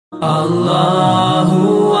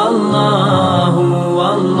Allahu, Allahu,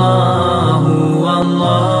 Allahu,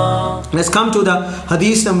 Allah. Let's come to the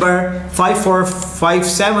hadith number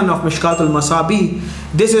 5457 of Mishkatul Masabi.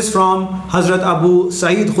 This is from Hazrat Abu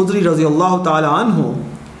Sa'id Khudri radiyallahu ta'ala anhu.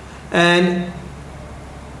 And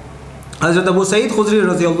Hazrat Abu Sa'id Khudri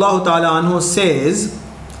radiyallahu ta'ala anhu says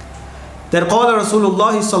that قال رسول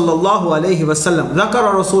الله صلى الله عليه وسلم ذكر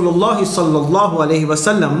رسول الله صلى الله عليه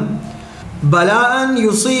وسلم بلاء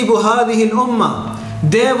يصيب هذه الأمة.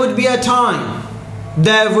 There would be a time,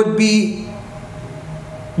 there would be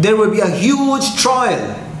a huge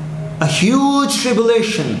trial, a huge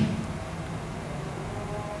tribulation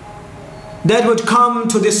that would come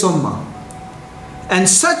to this ummah, and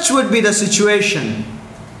such would be the situation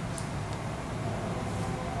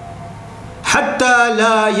حتى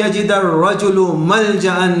لا يجد الرجل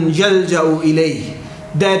ملجأ يلجأ إليه,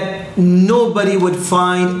 that nobody would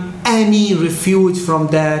find any refuge from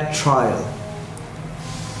that trial.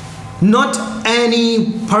 Not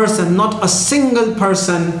any person, not a single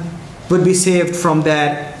person would be saved from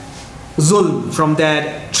that zulm, from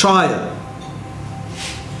that trial.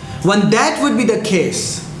 When that would be the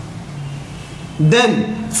case,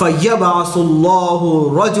 then فَيَبْعَثُ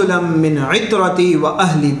اللَّهُ رَجُلًا مِّنْ عِطْرَتِي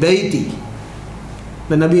وَأَهْلِ بَيْتِي.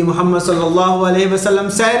 The Nabi Muhammad sallallahu alayhi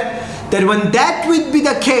wasallam said that when that would be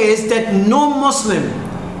the case, that no Muslim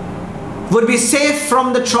would be safe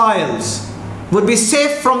from the trials, would be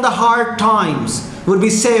safe from the hard times, would be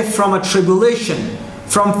safe from a tribulation,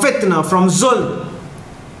 from fitna, from zulm.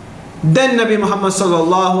 Then Nabi Muhammad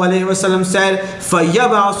sallallahu alayhi wasallam said,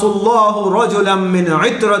 فَيَبْعَثُ اللَّهُ رَجُلًا مِّنْ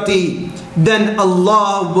عِطْرَتِي. Then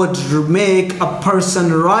Allah would make a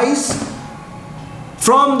person rise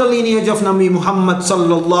from the lineage of Nabi Muhammad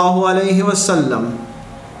sallallahu alayhi wasallam.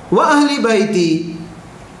 Wa ahli bayti.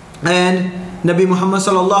 And Nabi Muhammad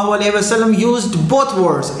sallallahu alayhi wasallam used both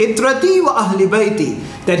words, itrati wa ahli bayti,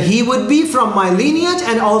 that he would be from my lineage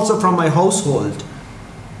and also from my household.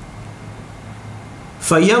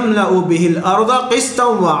 فَيَمْلَأُ بِهِ الْأَرْضَ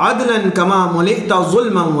قِسْطًا وَعَدْلًا كَمَا مُلِئْتَ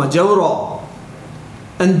ظُلْمًا وَجَوْرًا.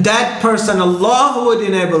 And that person, Allah would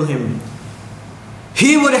enable him.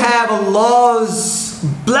 He would have Allah's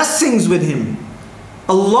blessings with him,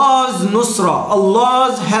 Allah's nusra,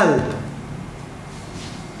 Allah's help,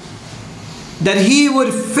 that he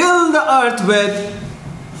would fill the earth with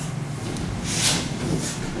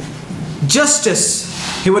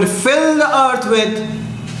justice. He would fill the earth with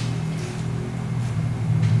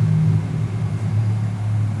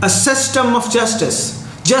a system of justice,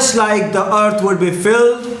 just like the earth would be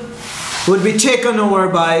filled, would be taken over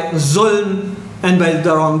by zulm and by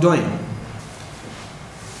the wrongdoing.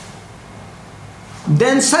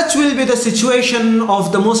 Then such will be the situation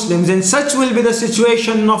of the Muslims, and such will be the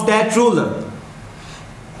situation of that ruler,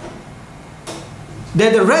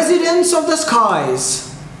 that the residents of the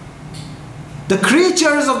skies, the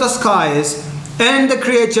creatures of the skies and the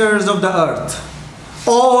creatures of the earth,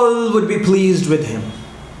 all would be pleased with him.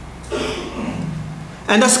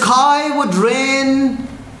 And the sky would rain,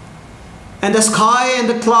 and the sky and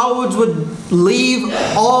the clouds would leave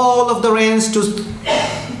all of the rains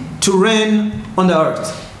to rain on the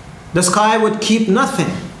earth. The sky would keep nothing,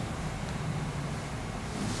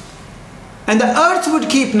 and the earth would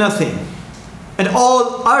keep nothing, and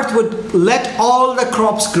all earth would let all the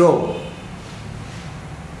crops grow.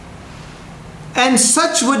 And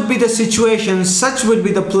such would be the situation, such would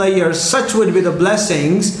be the players, such would be the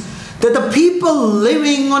blessings, that the people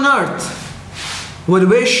living on earth would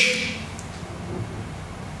wish,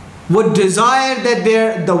 would desire that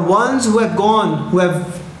the ones who have gone,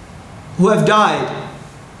 who have died,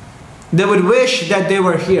 they would wish that they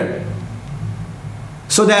were here,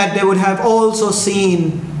 so that they would have also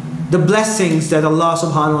seen the blessings that Allah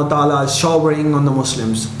subhanahu wa ta'ala is showering on the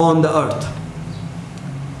Muslims on the earth.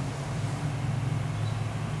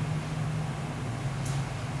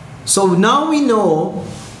 So now we know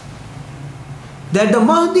that the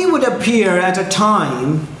Mahdi would appear at a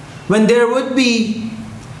time when there would be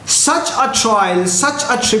such a trial, such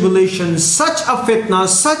a tribulation, such a fitna,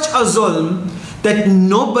 such a zulm, that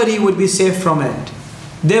nobody would be safe from it.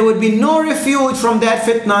 There would be no refuge from that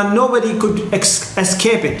fitna, nobody could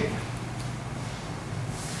escape it.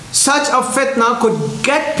 Such a fitna could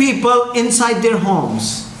get people inside their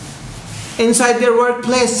homes, inside their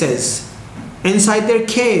workplaces, inside their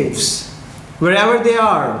caves, wherever they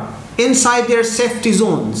are, inside their safety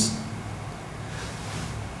zones.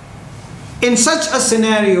 In such a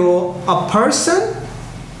scenario, a person,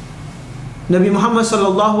 Nabi Muhammad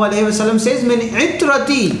sallallahu alayhi wasallam says, min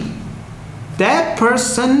itrati, that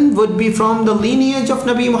person would be from the lineage of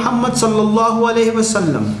Nabi Muhammad sallallahu alayhi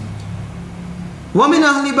wasallam. وَمِنْ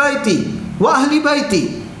أَهْلِ بَيْتِي وَأَهْلِ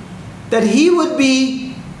بَيْتِي, that he would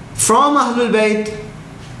be from Ahlul Bayt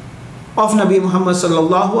of Nabi Muhammad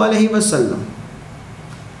sallallahu alaihi wasallam.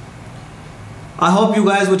 I hope you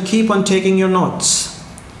guys would keep on taking your notes,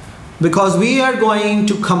 because we are going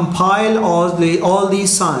to compile all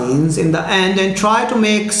these signs in the end and try to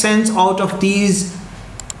make sense out of these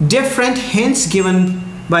different hints given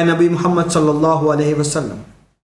by Nabi Muhammad sallallahu alaihi wasallam.